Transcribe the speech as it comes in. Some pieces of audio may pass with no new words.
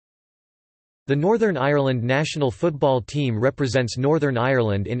The Northern Ireland national football team represents Northern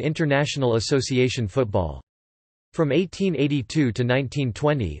Ireland in international association football. From 1882 to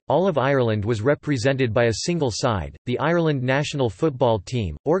 1920, all of Ireland was represented by a single side, the Ireland national football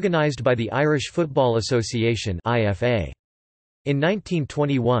team, organised by the Irish Football Association (IFA). In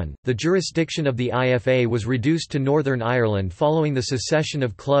 1921, the jurisdiction of the IFA was reduced to Northern Ireland following the secession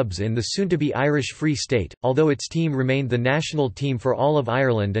of clubs in the soon-to-be Irish Free State, although its team remained the national team for all of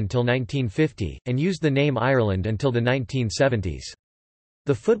Ireland until 1950, and used the name Ireland until the 1970s.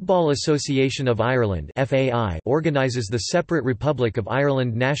 The Football Association of Ireland (FAI) organises the separate Republic of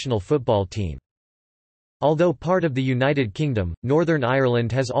Ireland national football team. Although part of the United Kingdom, Northern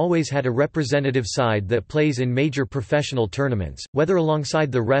Ireland has always had a representative side that plays in major professional tournaments, whether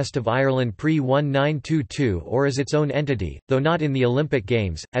alongside the rest of Ireland pre-1922 or as its own entity, though not in the Olympic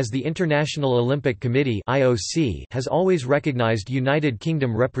Games, as the International Olympic Committee (IOC) has always recognised United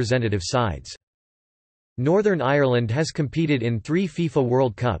Kingdom representative sides. Northern Ireland has competed in 3 FIFA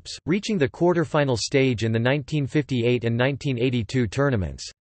World Cups, reaching the quarter-final stage in the 1958 and 1982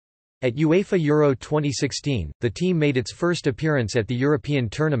 tournaments. At UEFA Euro 2016, the team made its first appearance at the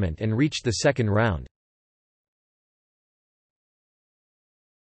European tournament and reached the second round.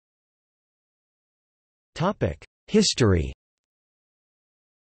 History.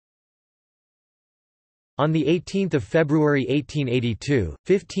 On 18 February 1882,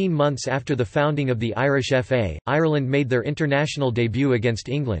 15 months after the founding of the Irish FA, Ireland made their international debut against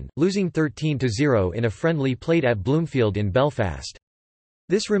England, losing 13-0 in a friendly played at Bloomfield in Belfast.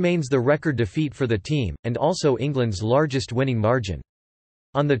 This remains the record defeat for the team, and also England's largest winning margin.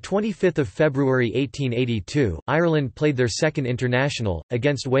 On 25 February 1882, Ireland played their second international,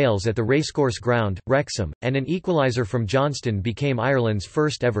 against Wales at the Racecourse Ground, Wrexham, and an equaliser from Johnston became Ireland's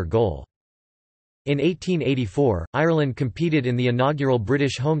first ever goal. In 1884, Ireland competed in the inaugural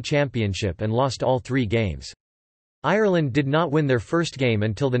British Home Championship and lost all 3 games. Ireland did not win their first game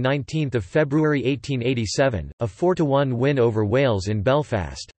until 19 February 1887, a 4-1 win over Wales in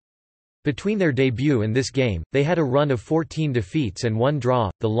Belfast. Between their debut and this game, they had a run of 14 defeats and 1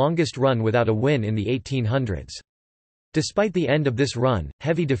 draw, the longest run without a win in the 1800s. Despite the end of this run,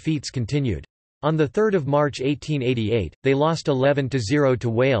 heavy defeats continued. On 3 March 1888, they lost 11-0 to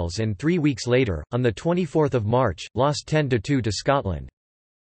Wales and 3 weeks later, on 24 March, lost 10-2 to Scotland.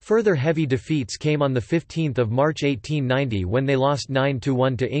 Further heavy defeats came on 15 March 1890 when they lost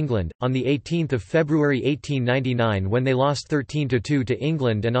 9-1 to England, on 18 February 1899 when they lost 13-2 to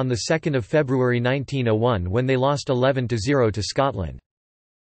England, and on 2 February 1901 when they lost 11-0 to Scotland.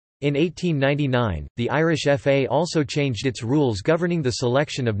 In 1899, the Irish FA also changed its rules governing the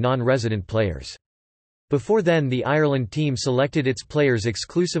selection of non-resident players. Before then, the Ireland team selected its players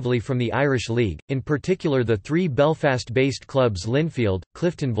exclusively from the Irish League, in particular the 3 Belfast-based clubs Linfield,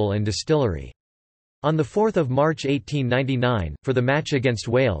 Cliftonville and Distillery. On 4 March 1899, for the match against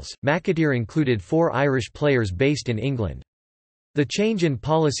Wales, McAteer included 4 Irish players based in England. The change in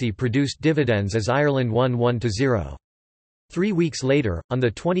policy produced dividends as Ireland won 1-0. 3 weeks later, on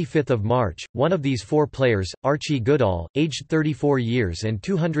 25 March, one of these 4 players, Archie Goodall, aged 34 years and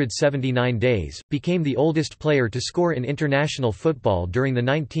 279 days, became the oldest player to score in international football during the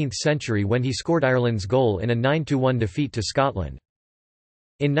 19th century when he scored Ireland's goal in a 9-1 defeat to Scotland.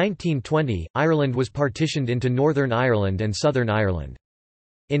 In 1920, Ireland was partitioned into Northern Ireland and Southern Ireland.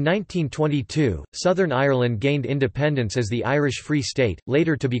 In 1922, Southern Ireland gained independence as the Irish Free State,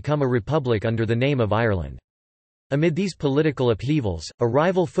 later to become a republic under the name of Ireland. Amid these political upheavals, a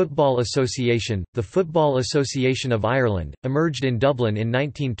rival football association, the Football Association of Ireland, emerged in Dublin in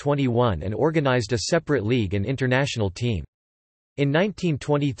 1921 and organised a separate league and international team. In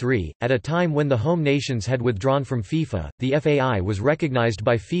 1923, at a time when the home nations had withdrawn from FIFA, the FAI was recognised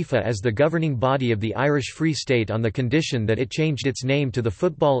by FIFA as the governing body of the Irish Free State on the condition that it changed its name to the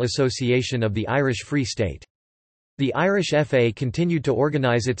Football Association of the Irish Free State. The Irish FA continued to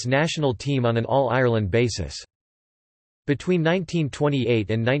organise its national team on an all-Ireland basis. Between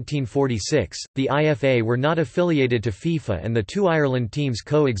 1928 and 1946, the IFA were not affiliated to FIFA and the 2 Ireland teams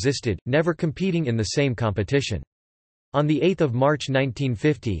co-existed, never competing in the same competition. On 8 March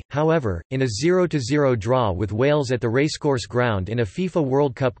 1950, however, in a 0-0 draw with Wales at the Racecourse Ground in a FIFA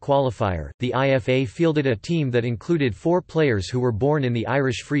World Cup qualifier, the IFA fielded a team that included 4 players who were born in the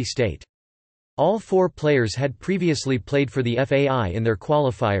Irish Free State. All 4 players had previously played for the FAI in their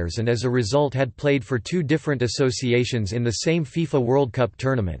qualifiers and as a result had played for 2 different associations in the same FIFA World Cup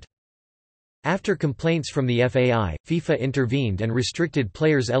tournament. After complaints from the FAI, FIFA intervened and restricted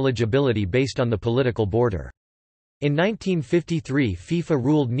players' eligibility based on the political border. In 1953 FIFA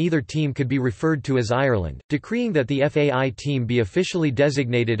ruled neither team could be referred to as Ireland, decreeing that the FAI team be officially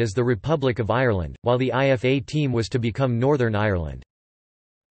designated as the Republic of Ireland, while the IFA team was to become Northern Ireland.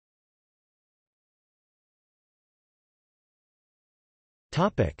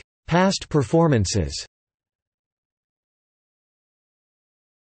 Past performances.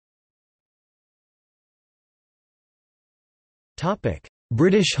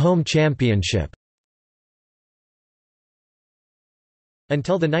 British Home Championship.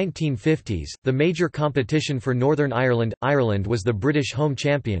 Until the 1950s, the major competition for Northern Ireland was the British Home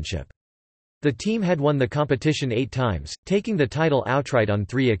Championship. The team had won the competition 8 times, taking the title outright on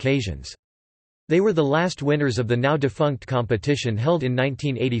 3 occasions. They were the last winners of the now-defunct competition held in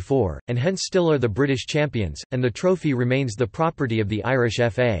 1984, and hence still are the British champions, and the trophy remains the property of the Irish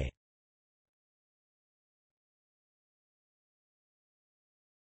FA.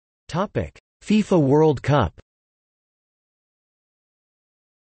 FIFA World Cup.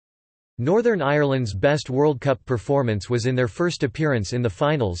 Northern Ireland's best World Cup performance was in their first appearance in the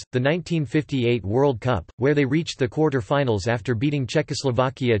finals, the 1958 World Cup, where they reached the quarter-finals after beating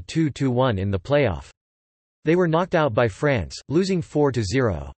Czechoslovakia 2-1 in the playoff. They were knocked out by France, losing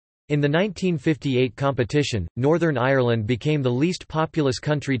 4-0. In the 1958 competition, Northern Ireland became the least populous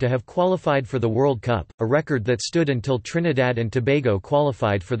country to have qualified for the World Cup, a record that stood until Trinidad and Tobago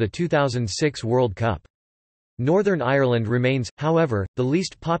qualified for the 2006 World Cup. Northern Ireland remains, however, the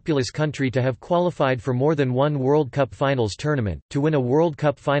least populous country to have qualified for more than one World Cup finals tournament, to win a World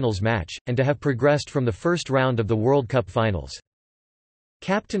Cup finals match, and to have progressed from the first round of the World Cup finals.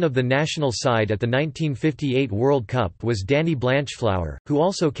 Captain of the national side at the 1958 World Cup was Danny Blanchflower, who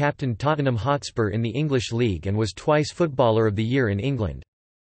also captained Tottenham Hotspur in the English League and was twice Footballer of the Year in England.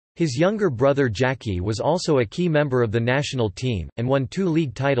 His younger brother Jackie was also a key member of the national team, and won 2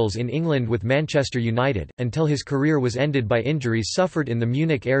 league titles in England with Manchester United, until his career was ended by injuries suffered in the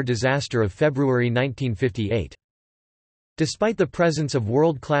Munich air disaster of February 1958. Despite the presence of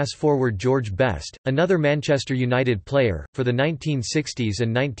world-class forward George Best, another Manchester United player, for the 1960s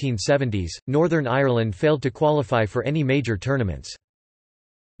and 1970s, Northern Ireland failed to qualify for any major tournaments.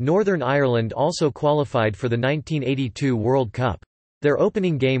 Northern Ireland also qualified for the 1982 World Cup. Their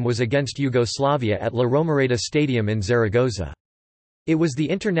opening game was against Yugoslavia at La Romareda Stadium in Zaragoza. It was the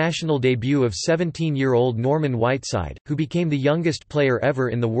international debut of 17-year-old Norman Whiteside, who became the youngest player ever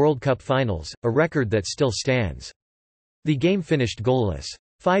in the World Cup finals, a record that still stands. The game finished goalless.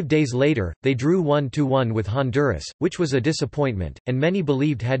 5 days later, they drew 1-1 with Honduras, which was a disappointment, and many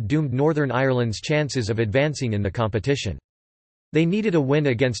believed had doomed Northern Ireland's chances of advancing in the competition. They needed a win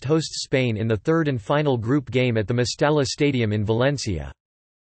against hosts Spain in the third and final group game at the Mestalla Stadium in Valencia.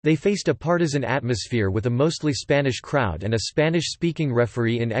 They faced a partisan atmosphere with a mostly Spanish crowd and a Spanish-speaking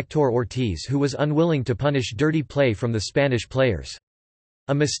referee in Héctor Ortiz who was unwilling to punish dirty play from the Spanish players.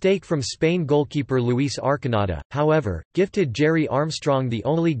 A mistake from Spain goalkeeper Luis Arconada, however, gifted Jerry Armstrong the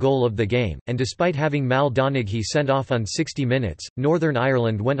only goal of the game, and despite having Mal Donaghy sent off on 60 minutes, Northern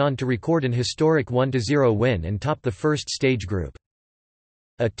Ireland went on to record an historic 1-0 win and top the first stage group.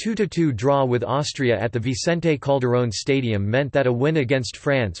 A 2-2 draw with Austria at the Vicente Calderón Stadium meant that a win against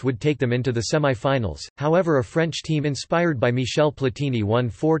France would take them into the semi-finals, however a French team inspired by Michel Platini won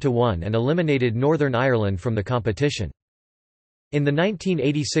 4-1 and eliminated Northern Ireland from the competition. In the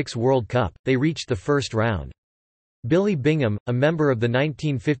 1986 World Cup, they reached the first round. Billy Bingham, a member of the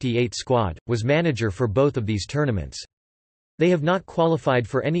 1958 squad, was manager for both of these tournaments. They have not qualified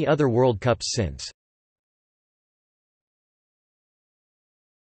for any other World Cups since.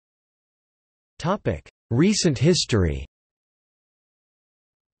 Recent history.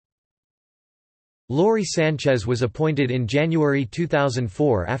 Lori Sanchez was appointed in January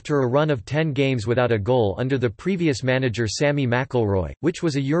 2004 after a run of 10 games without a goal under the previous manager Sammy McIlroy, which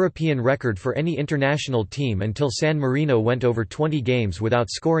was a European record for any international team until San Marino went over 20 games without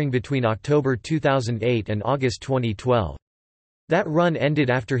scoring between October 2008 and August 2012. That run ended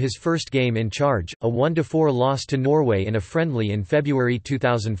after his first game in charge, a 1-4 loss to Norway in a friendly in February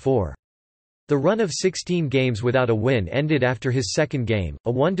 2004. The run of 16 games without a win ended after his second game,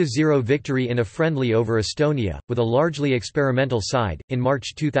 a 1-0 victory in a friendly over Estonia, with a largely experimental side, in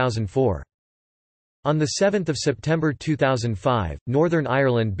March 2004. On 7 September 2005, Northern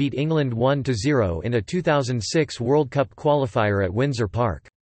Ireland beat England 1-0 in a 2006 World Cup qualifier at Windsor Park.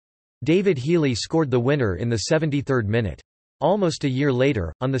 David Healy scored the winner in the 73rd minute. Almost a year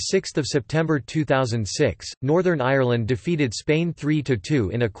later, on 6 September 2006, Northern Ireland defeated Spain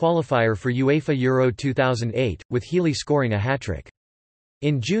 3-2 in a qualifier for UEFA Euro 2008, with Healy scoring a hat-trick.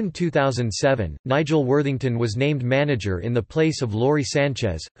 In June 2007, Nigel Worthington was named manager in the place of Lori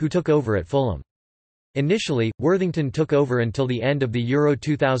Sanchez, who took over at Fulham. Initially, Worthington took over until the end of the Euro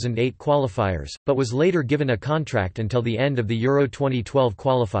 2008 qualifiers, but was later given a contract until the end of the Euro 2012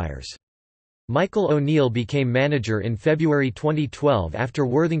 qualifiers. Michael O'Neill became manager in February 2012 after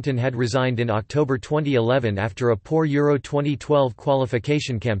Worthington had resigned in October 2011 after a poor Euro 2012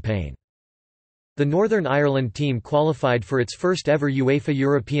 qualification campaign. The Northern Ireland team qualified for its first ever UEFA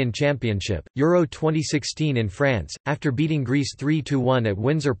European Championship, Euro 2016 in France, after beating Greece 3–1 at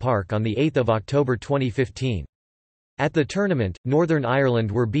Windsor Park on 8 October 2015. At the tournament, Northern Ireland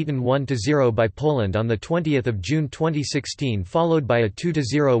were beaten 1–0 by Poland on 20 June 2016, followed by a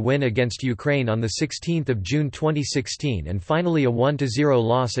 2–0 win against Ukraine on 16 June 2016 and finally a 1–0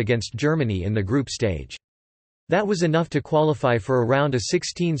 loss against Germany in the group stage. That was enough to qualify for a round of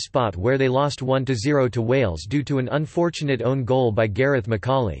 16 spot where they lost 1–0 to Wales due to an unfortunate own goal by Gareth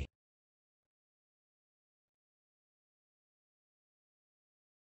McCauley.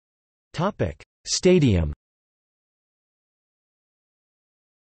 Stadium.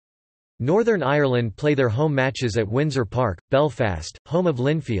 Northern Ireland play their home matches at Windsor Park, Belfast, home of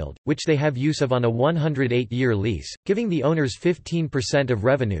Linfield, which they have use of on a 108-year lease, giving the owners 15% of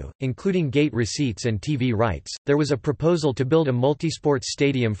revenue, including gate receipts and TV rights. There was a proposal to build a multisports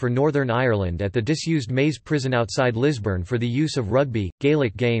stadium for Northern Ireland at the disused Maze prison outside Lisburn for the use of rugby,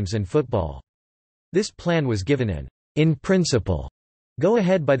 Gaelic games and football. This plan was given an in principle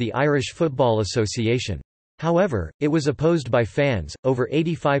go-ahead by the Irish Football Association. However, it was opposed by fans, over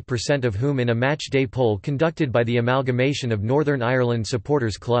 85% of whom in a match-day poll conducted by the Amalgamation of Northern Ireland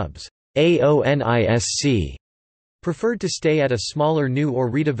Supporters Clubs (AONISC) preferred to stay at a smaller new or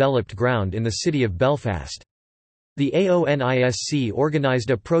redeveloped ground in the city of Belfast. The AONISC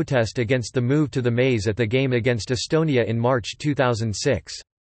organised a protest against the move to the Maze at the game against Estonia in March 2006.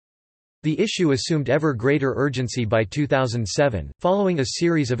 The issue assumed ever greater urgency by 2007, following a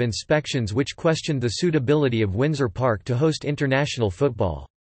series of inspections which questioned the suitability of Windsor Park to host international football.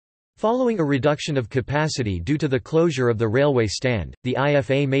 Following a reduction of capacity due to the closure of the railway stand, the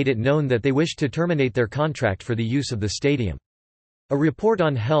IFA made it known that they wished to terminate their contract for the use of the stadium. A report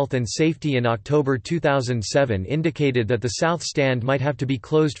on health and safety in October 2007 indicated that the south stand might have to be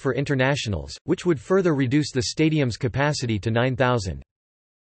closed for internationals, which would further reduce the stadium's capacity to 9,000.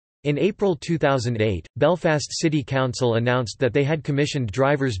 In April 2008, Belfast City Council announced that they had commissioned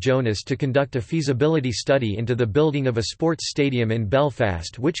Drivers Jonas to conduct a feasibility study into the building of a sports stadium in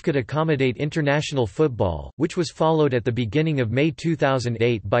Belfast which could accommodate international football, which was followed at the beginning of May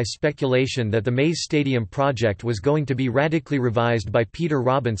 2008 by speculation that the Maze Stadium project was going to be radically revised by Peter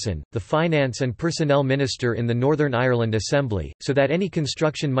Robinson, the Finance and Personnel Minister in the Northern Ireland Assembly, so that any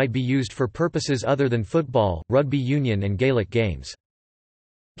construction might be used for purposes other than football, rugby union and Gaelic games.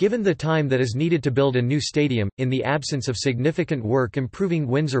 Given the time that is needed to build a new stadium, in the absence of significant work improving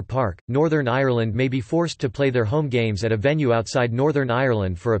Windsor Park, Northern Ireland may be forced to play their home games at a venue outside Northern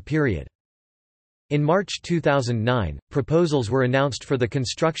Ireland for a period. In March 2009, proposals were announced for the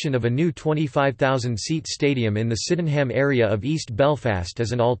construction of a new 25,000-seat stadium in the Sydenham area of East Belfast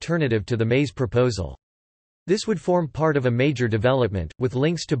as an alternative to the Maze proposal. This would form part of a major development, with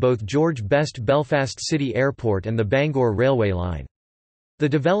links to both George Best Belfast City Airport and the Bangor railway line. The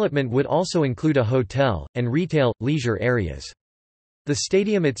development would also include a hotel, and retail, leisure areas. The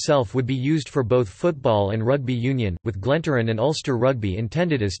stadium itself would be used for both football and rugby union, with Glentoran and Ulster Rugby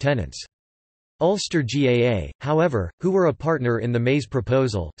intended as tenants. Ulster GAA, however, who were a partner in the Maze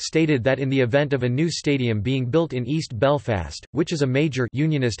proposal, stated that in the event of a new stadium being built in East Belfast, which is a major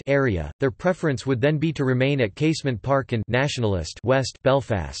unionist area, their preference would then be to remain at Casement Park in nationalist West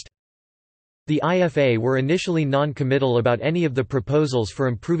Belfast. The IFA were initially non-committal about any of the proposals for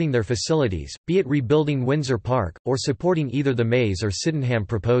improving their facilities, be it rebuilding Windsor Park, or supporting either the Maze or Sydenham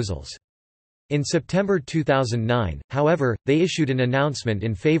proposals. In September 2009, however, they issued an announcement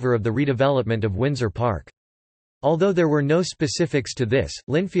in favour of the redevelopment of Windsor Park. Although there were no specifics to this,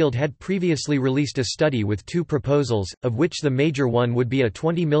 Linfield had previously released a study with two proposals, of which the major one would be a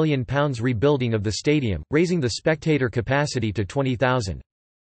 £20 million rebuilding of the stadium, raising the spectator capacity to 20,000.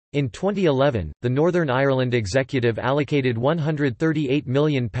 In 2011, the Northern Ireland Executive allocated £138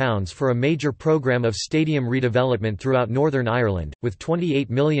 million for a major programme of stadium redevelopment throughout Northern Ireland, with £28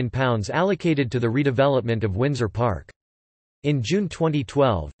 million allocated to the redevelopment of Windsor Park. In June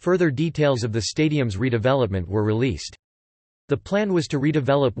 2012, further details of the stadium's redevelopment were released. The plan was to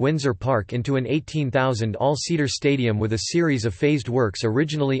redevelop Windsor Park into an 18,000 all-seater stadium with a series of phased works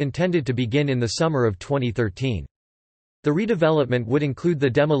originally intended to begin in the summer of 2013. The redevelopment would include the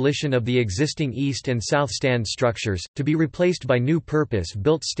demolition of the existing east and south stand structures, to be replaced by new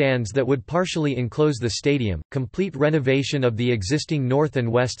purpose-built stands that would partially enclose the stadium, complete renovation of the existing north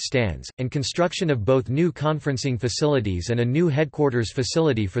and west stands, and construction of both new conferencing facilities and a new headquarters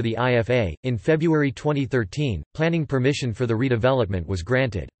facility for the IFA. In February 2013, planning permission for the redevelopment was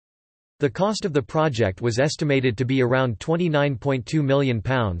granted. The cost of the project was estimated to be around £29.2 million,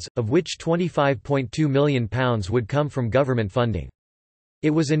 of which £25.2 million would come from government funding.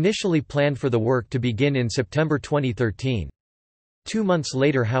 It was initially planned for the work to begin in September 2013. 2 months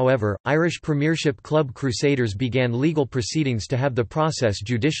later, however, Irish Premiership club Crusaders began legal proceedings to have the process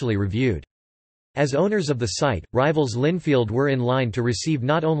judicially reviewed. As owners of the site, rivals Linfield were in line to receive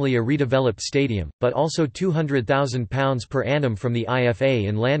not only a redeveloped stadium, but also £200,000 per annum from the IFA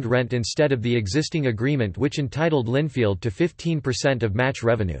in land rent instead of the existing agreement which entitled Linfield to 15% of match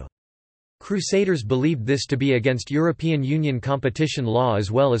revenue. Crusaders believed this to be against European Union competition law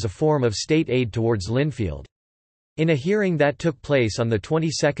as well as a form of state aid towards Linfield. In a hearing that took place on the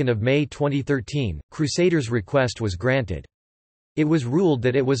 22nd of May 2013, Crusaders' request was granted. It was ruled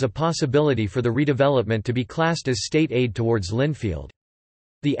that it was a possibility for the redevelopment to be classed as state aid towards Linfield.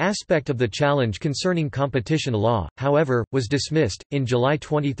 The aspect of the challenge concerning competition law, however, was dismissed. In July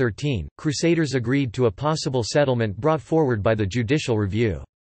 2013, Crusaders agreed to a possible settlement brought forward by the judicial review.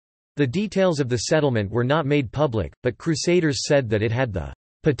 The details of the settlement were not made public, but Crusaders said that it had the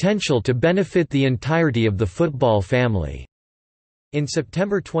potential to benefit the entirety of the football family. In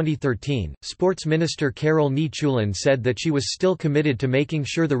September 2013, Sports Minister Carol Ní-Chulin said that she was still committed to making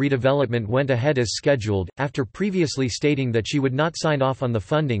sure the redevelopment went ahead as scheduled, after previously stating that she would not sign off on the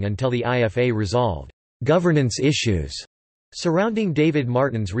funding until the IFA resolved governance issues surrounding David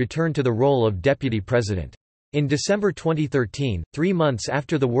Martin's return to the role of deputy president. In December 2013, 3 months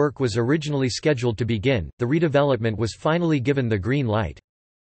after the work was originally scheduled to begin, the redevelopment was finally given the green light.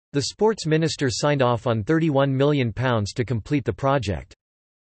 The sports minister signed off on £31 million to complete the project.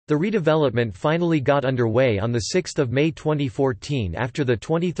 The redevelopment finally got underway on 6 May 2014 after the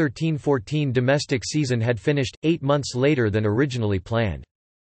 2013-14 domestic season had finished, 8 months later than originally planned.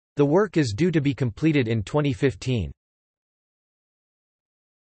 The work is due to be completed in 2015.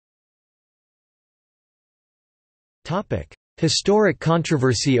 Historic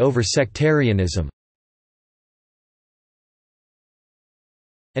controversy over sectarianism.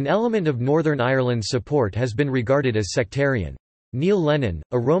 An element of Northern Ireland's support has been regarded as sectarian. Neil Lennon,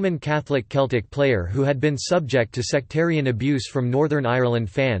 a Roman Catholic Celtic player who had been subject to sectarian abuse from Northern Ireland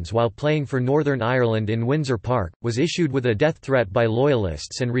fans while playing for Northern Ireland in Windsor Park, was issued with a death threat by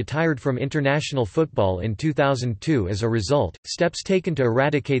Loyalists and retired from international football in 2002 as a result. Steps taken to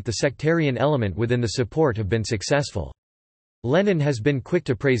eradicate the sectarian element within the support have been successful. Lennon has been quick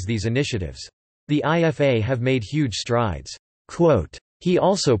to praise these initiatives. The IFA have made huge strides. Quote, he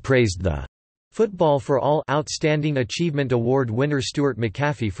also praised the Football for All Outstanding Achievement Award winner Stuart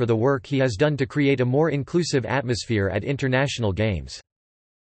McAfee for the work he has done to create a more inclusive atmosphere at international games.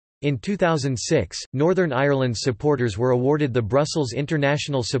 In 2006, Northern Ireland's supporters were awarded the Brussels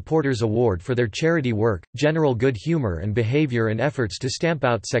International Supporters Award for their charity work, general good humour and behaviour and efforts to stamp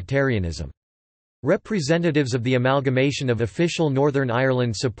out sectarianism. Representatives of the amalgamation of official Northern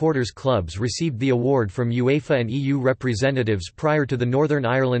Ireland supporters clubs received the award from UEFA and EU representatives prior to the Northern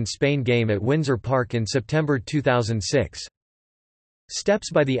Ireland-Spain game at Windsor Park in September 2006. Steps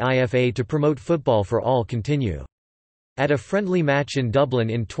by the IFA to promote football for all continue. At a friendly match in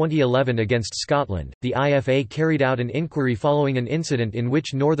Dublin in 2011 against Scotland, the IFA carried out an inquiry following an incident in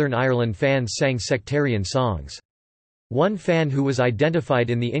which Northern Ireland fans sang sectarian songs. One fan who was identified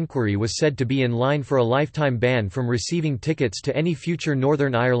in the inquiry was said to be in line for a lifetime ban from receiving tickets to any future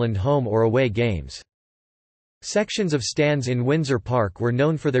Northern Ireland home or away games. Sections of stands in Windsor Park were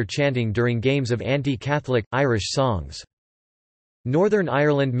known for their chanting during games of anti-Catholic, Irish songs. Northern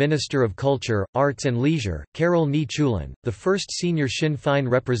Ireland Minister of Culture, Arts and Leisure, Carol Ní-Chulin, the first senior Sinn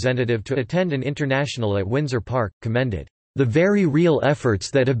Féin representative to attend an international at Windsor Park, commended the very real efforts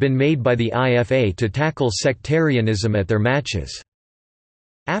that have been made by the IFA to tackle sectarianism at their matches,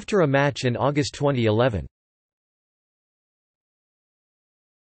 after a match in August 2011.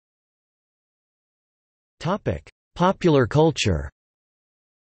 Popular culture.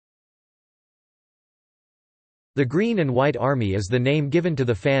 The Green and White Army is the name given to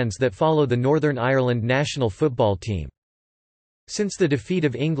the fans that follow the Northern Ireland national football team. Since the defeat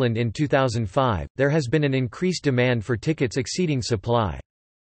of England in 2005, there has been an increased demand for tickets exceeding supply.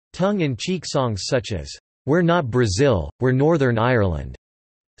 Tongue-in-cheek songs such as, "We're not Brazil, we're Northern Ireland",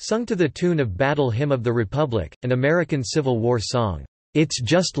 sung to the tune of Battle Hymn of the Republic, an American Civil War song, "It's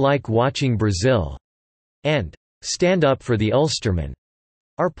Just Like Watching Brazil", and "'Stand Up for the Ulsterman'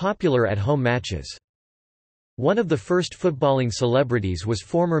 are popular at home matches. One of the first footballing celebrities was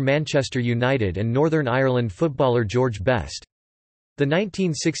former Manchester United and Northern Ireland footballer George Best. The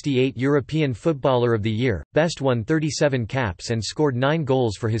 1968 European Footballer of the Year, Best won 37 caps and scored 9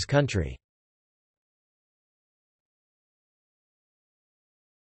 goals for his country.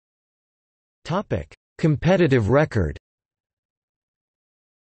 Competitive record.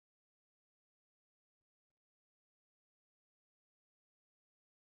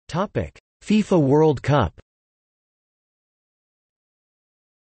 FIFA World Cup.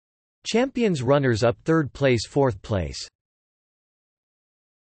 Champions, runners-up, 3rd place, 4th place.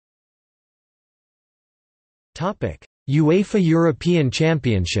 UEFA European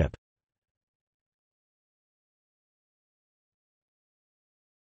Championship.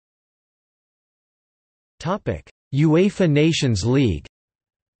 UEFA Nations League.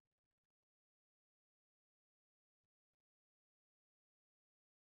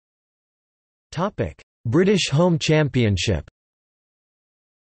 British Home Championship.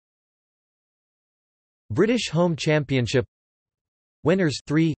 British Home Championship. Winners: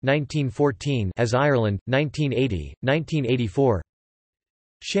 3, 1914 as Ireland, 1980, 1984.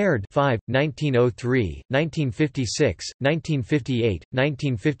 Shared: 5, 1903, 1956, 1958,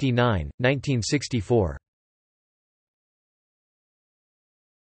 1959, 1964.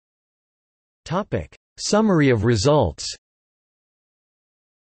 Topic: Summary of results.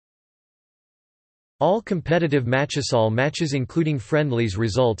 All competitive matches. All matches including friendlies.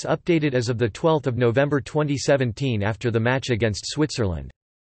 Results updated as of 12 November 2017 after the match against Switzerland.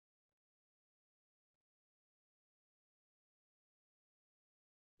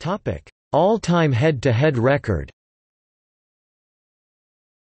 All-time head-to-head record.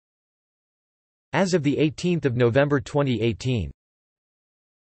 As of 18 November 2018.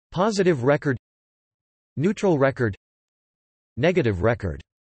 Positive record, neutral record, negative record.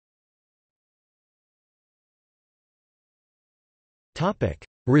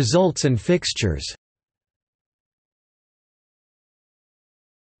 Results and fixtures.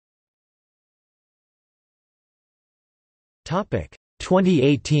 Topic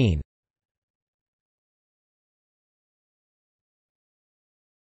 2018.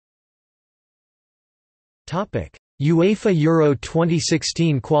 Topic UEFA Euro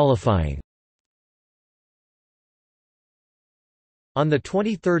 2016 qualifying. On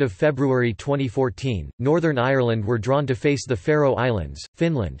 23 February 2014, Northern Ireland were drawn to face the Faroe Islands,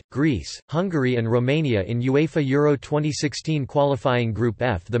 Finland, Greece, Hungary and Romania in UEFA Euro 2016 qualifying Group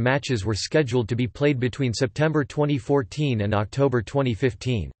F. The matches were scheduled to be played between September 2014 and October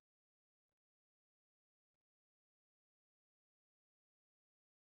 2015.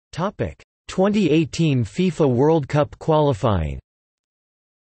 Topic: 2018 FIFA World Cup qualifying.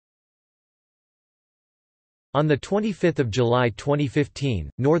 On 25 July 2015,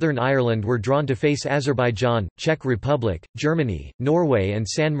 Northern Ireland were drawn to face Azerbaijan, Czech Republic, Germany, Norway and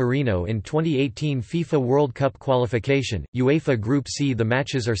San Marino in 2018 FIFA World Cup qualification, UEFA Group C. The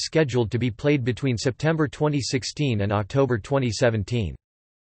matches are scheduled to be played between September 2016 and October 2017.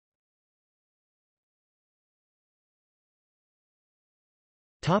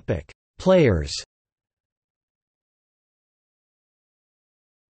 Players.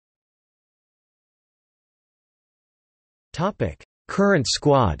 Current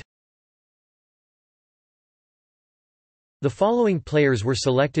squad. The following players were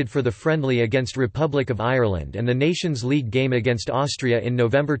selected for the friendly against Republic of Ireland and the Nations League game against Austria in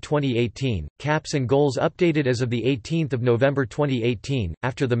November 2018. Caps and goals updated as of 18 November 2018,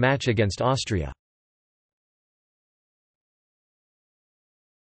 after the match against Austria.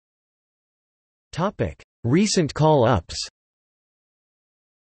 Recent call-ups.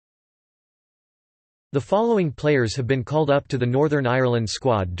 The following players have been called up to the Northern Ireland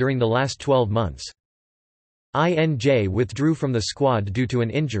squad during the last 12 months. INJ withdrew from the squad due to an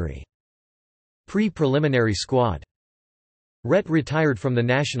injury. Pre-preliminary squad. Rhett retired from the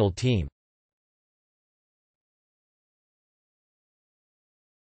national team.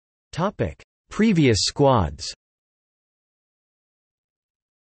 Previous squads.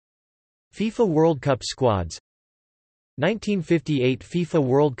 FIFA World Cup squads. 1958 FIFA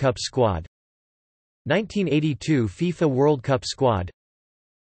World Cup squad. 1982 FIFA World Cup squad.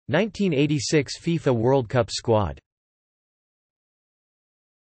 1986 FIFA World Cup squad.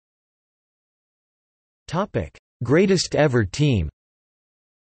 Greatest ever team.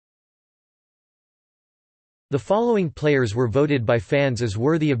 The following players were voted by fans as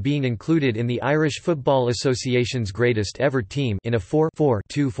worthy of being included in the Irish Football Association's greatest ever team in a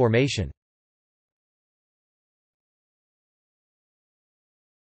 4-4-2 formation.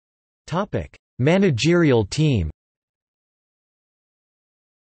 Managerial team.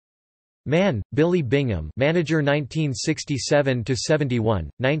 Mann, Billy Bingham, manager 1967 to 71,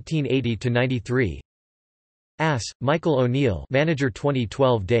 1980 to 93. Ass, Michael O'Neill, manager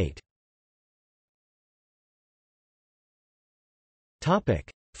 2012 date.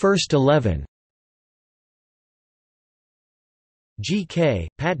 Topic: First 11. G.K.,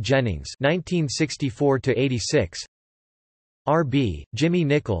 Pat Jennings, 1964 to 86. R.B., Jimmy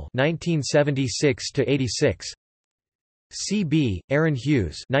Nicol, 1976 to 86. C.B., Aaron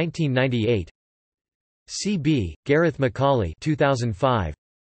Hughes, 1998. C.B., Gareth McCauley, 2005.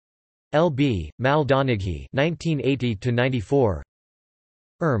 L.B., Mal Donaghy, 1980 to 94.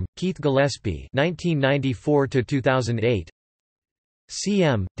 Keith Gillespie, 1994 to 2008.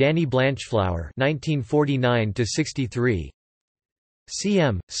 C.M., Danny Blanchflower, 1949 to 63.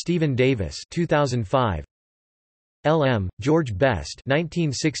 C.M., Stephen Davis, 2005. L.M., George Best,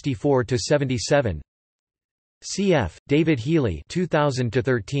 1964 to 77. C.F., David Healy, 2000 to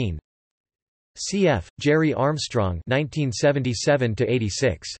 13. C.F., Jerry Armstrong, 1977 to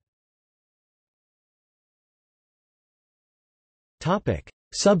 86. Topic: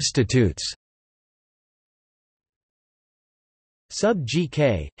 Substitutes. Sub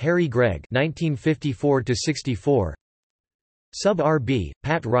G.K., Harry Gregg, 1954 to 64. Sub R.B.,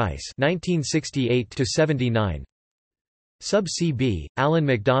 Pat Rice, 1968 to 79. Sub C.B., Alan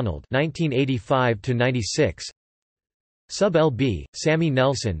McDonald, 1985 to 96. Sub L.B., Sammy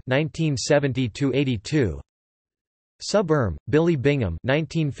Nelson, 1970 to 82. Sub Erm, Billy Bingham,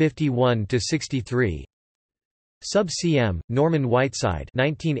 1951 to 63. Sub CM, Norman Whiteside,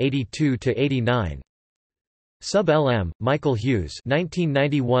 1982 to 89. Sub LM, Michael Hughes,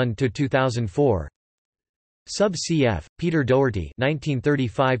 1991 to 2004. Sub CF, Peter Doherty,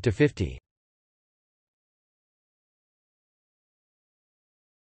 1935 to 50.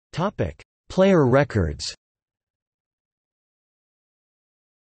 Topic: Player records.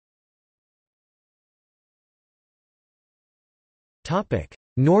 Topic: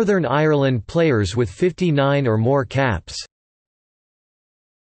 Northern Ireland players with 59 or more caps.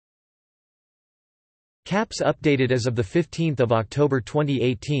 Caps updated as of 15 October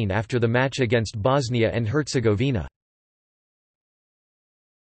 2018 after the match against Bosnia and Herzegovina.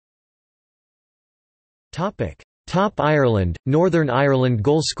 Top Ireland, Northern Ireland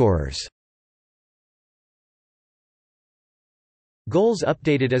goalscorers. Goals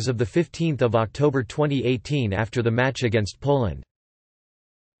updated as of 15 October 2018 after the match against Poland.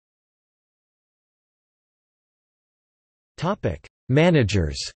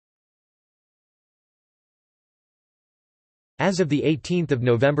 Managers. As of 18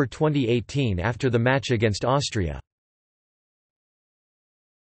 November 2018 after the match against Austria.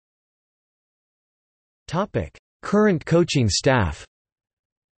 Current coaching staff.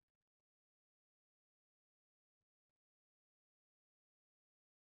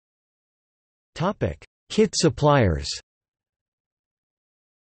 Kit suppliers.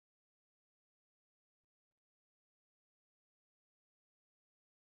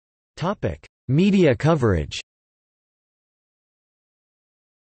 Media coverage.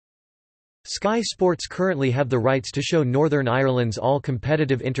 Sky Sports currently have the rights to show Northern Ireland's all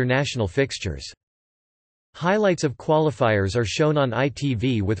competitive international fixtures. Highlights of qualifiers are shown on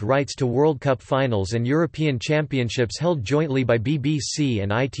ITV with rights to World Cup finals and European Championships held jointly by BBC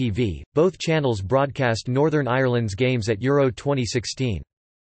and ITV. Both channels broadcast Northern Ireland's games at Euro 2016.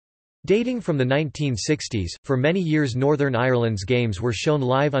 Dating from the 1960s, for many years Northern Ireland's games were shown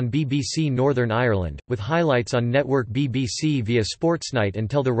live on BBC Northern Ireland, with highlights on network BBC via Sportsnight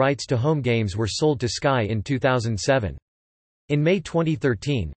until the rights to home games were sold to Sky in 2007. In May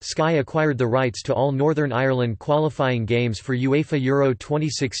 2013, Sky acquired the rights to all Northern Ireland qualifying games for UEFA Euro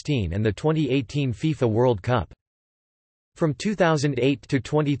 2016 and the 2018 FIFA World Cup. From 2008 to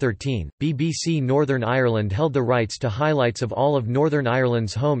 2013, BBC Northern Ireland held the rights to highlights of all of Northern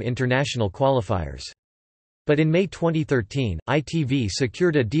Ireland's home international qualifiers. But in May 2013, ITV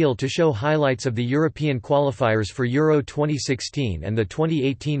secured a deal to show highlights of the European qualifiers for Euro 2016 and the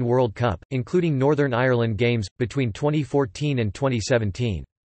 2018 World Cup, including Northern Ireland games, between 2014 and 2017.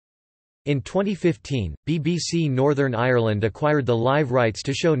 In 2015, BBC Northern Ireland acquired the live rights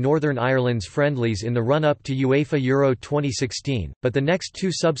to show Northern Ireland's friendlies in the run-up to UEFA Euro 2016, but the next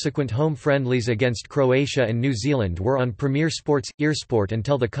two subsequent home friendlies against Croatia and New Zealand were on Premier Sports – Earsport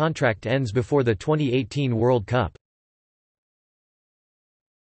until the contract ends before the 2018 World Cup.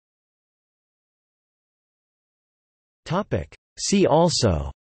 See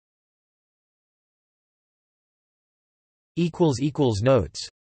also Notes